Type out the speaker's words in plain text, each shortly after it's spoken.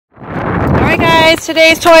guys,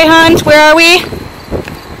 today's toy hunt. Where are we?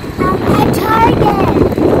 At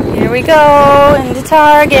Target. Here we go, into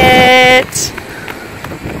Target.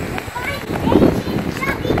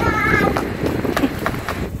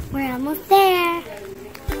 We're almost there.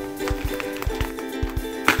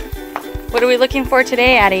 What are we looking for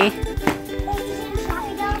today, Addie? Asian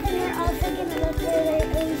shoppie dolls, and we're also going to look for their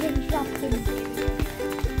Asian shopkins.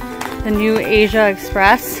 The new Asia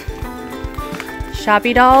Express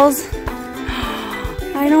shoppie dolls.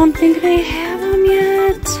 I don't think they have them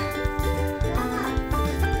yet.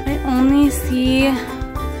 I only see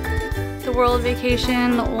the World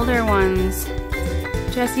Vacation, the older ones.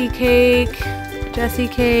 Jessie Cake, Jessie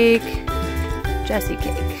Cake, Jessie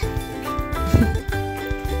Cake.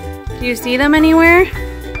 Do you see them anywhere?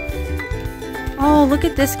 Oh, look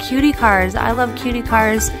at this cutie cars. I love cutie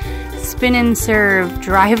cars. Spin and serve,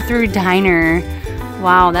 drive-through diner.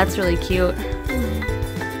 Wow, that's really cute.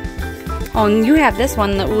 Oh, and you have this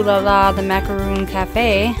one, the Ooh La La, the Macaroon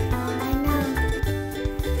Cafe. I know.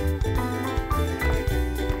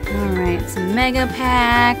 Alright, some mega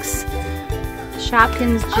packs.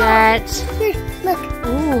 Shopkins Jet. Oh, here, look.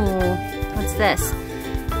 Ooh, what's this?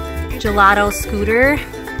 Gelato Scooter.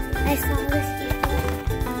 I saw this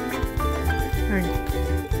before. Or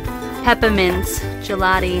Peppermint's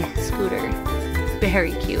Gelati Scooter.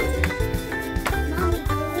 Very cute. Mommy,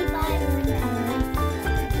 can we buy one?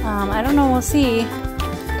 I don't know, we'll see.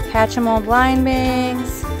 Hatchimal blind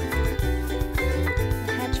bags.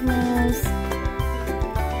 Hatchimals.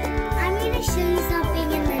 I'm going to show you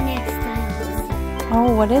something in the next aisle.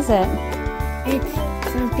 Oh, what is it? It's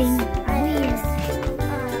something weird.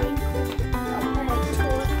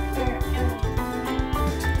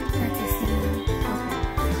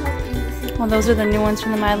 Well, those are the new ones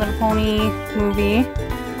from the My Little Pony movie.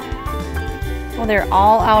 Well, they're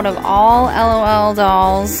all out of all LOL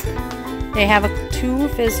dolls. They have 2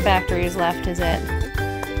 Fizz Factories left, is it?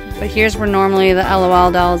 But here's where normally the LOL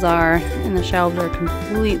dolls are, and the shelves are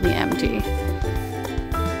completely empty.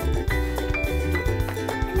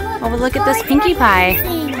 Oh, but look at this Pinkie Pie.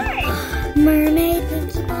 Mermaid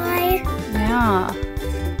Pinkie Pie. Yeah.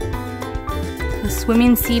 The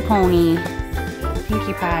Swimming Sea Pony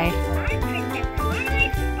Pinkie Pie.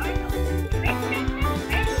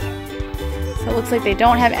 So it looks like they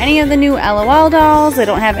don't have any of the new LOL dolls. They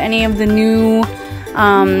don't have any of the new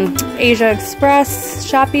Asia Express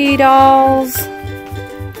shoppie dolls.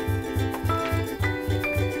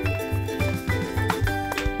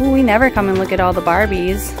 Ooh, we never come and look at all the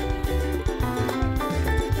Barbies.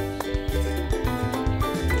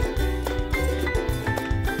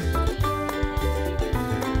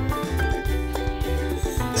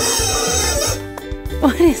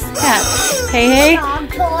 What is that? Hey, hey? Dog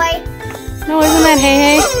toy. No, isn't that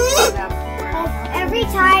Hey Hey? Every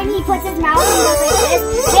time he puts his mouth and goes like this,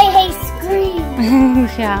 Hey Hey scream.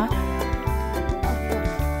 Yeah.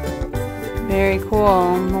 Very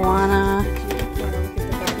cool. Moana.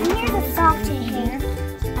 And here's a soft hair.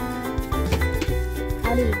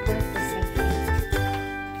 How do you put this?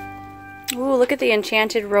 Ooh, look at the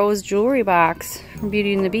Enchanted Rose jewelry box from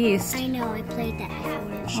Beauty and the Beast. I know, I played that.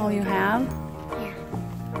 Oh, you have? Yeah.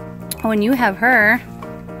 Oh, and you have her.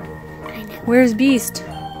 I know. Where's Beast? I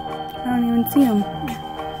don't even see him.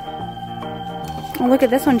 Oh, look at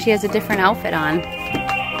this one. She has a different outfit on.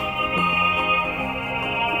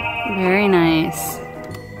 Very nice.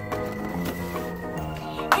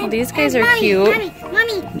 Well, these guys are cute.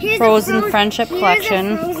 Mommy, here's Frozen Friendship here's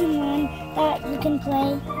Collection. a Frozen one that you can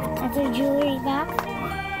play as a jewelry box.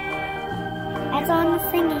 That's on the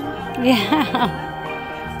singing. Yeah.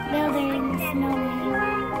 Building snowman.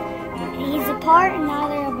 He's apart and now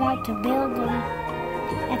they're about to build him.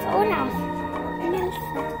 That's Olaf.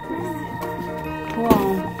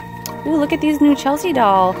 Cool. Ooh, look at these new Chelsea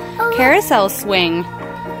doll carousel swing.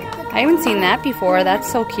 I haven't seen that before.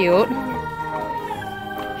 That's so cute.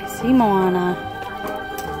 I see Moana.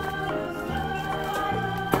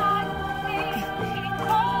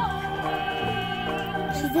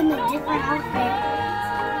 She's in a different outfit.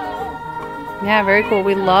 Yeah, very cool.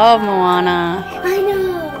 We love Moana. I know.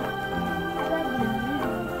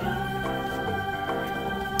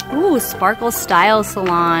 Ooh, Sparkle Style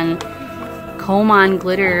Salon. Comb on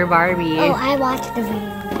Glitter Barbie. Oh, I watched the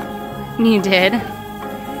video. You did?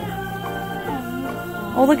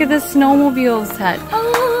 Oh, look at this snowmobile set.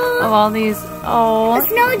 Oh, Of all these. Oh. a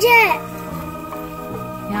snow jet.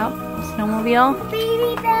 Yep. Snowmobile.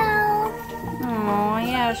 Baby Belle. Oh,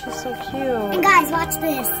 yeah, she's so And cute. guys, watch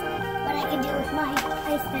this. What I can do with my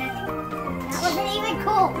ice pack. That wasn't even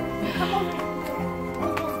cool. Come over.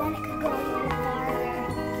 Because then it could go a little farther.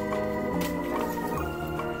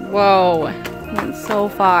 Whoa. Went so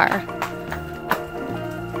far.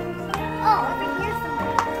 Oh, over here's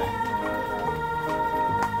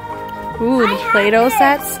some. Ooh, the Play-Doh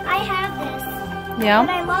sets. I have this. Yeah.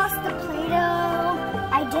 But I lost the Play-Doh.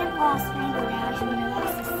 I didn't lost Rainbow Dash, but I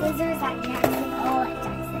lost the scissors at Jackson. Oh, at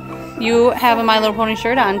Jackson. You have a My Little Pony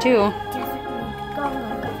shirt on too. Go.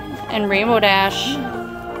 And Rainbow Dash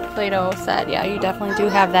Play-Doh set. Yeah, you definitely do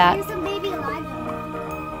have that. Here's some Baby Alive.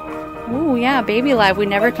 Ooh, yeah, Baby Live. We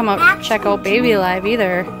never come up check out Baby Live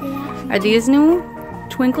either. Are these new?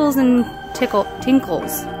 Twinkles and Tinkles.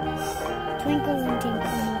 Twinkles and tinkles.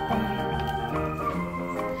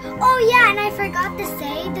 Oh yeah, and I forgot to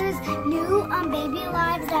say, there's new Baby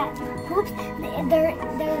Alives that poops.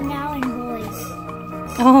 They're now in boys.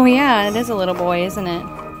 Oh yeah, it is a little boy, isn't it?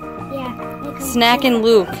 Yeah. Snackin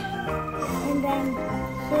Luke. And then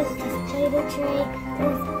here's this Play-Doh tray.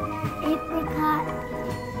 There's apricot,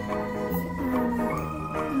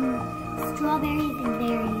 strawberries, and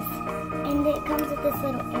berries. And it comes with this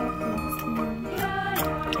little airplane spoon.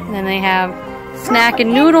 And then they have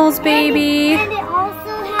Snackin Noodles, baby. And it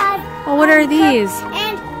also has... Oh, what are these?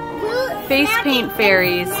 And Luke, Face paint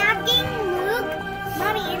fairies. Snackin Luke,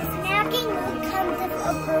 Mommy, and Snackin Luke comes with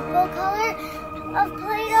a purple color of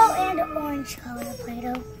Play-Doh and an orange color of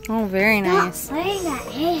Play-Doh. Oh, very nice. Playing that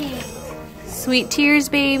hair. Sweet Tears,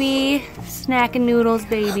 baby. Snackin Noodles,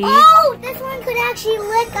 baby. Oh, this one could actually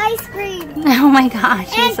lick ice cream. Oh my gosh,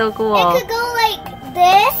 And she's so cool. It could go like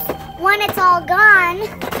this when it's all gone.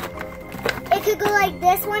 It could go like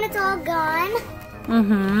this when it's all gone.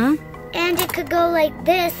 Mm-hmm. And it could go like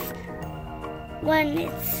this when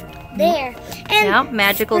it's there. And Yep,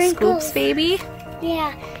 magical sprinkles. scoops, baby.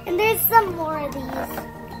 Yeah, and there's some more of these.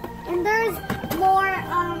 And there's more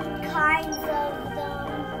kinds of them.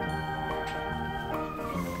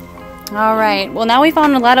 All right. Well, now we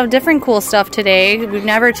found a lot of different cool stuff today. We've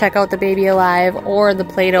never checked out the Baby Alive or the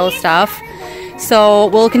Play-Doh stuff. So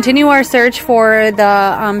we'll continue our search for the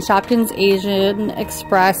Shopkins Asian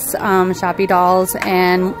Express Shoppie dolls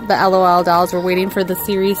and the LOL dolls. We're waiting for the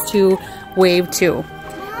Series 2 Wave 2.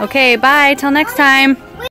 Okay, bye. Till next time.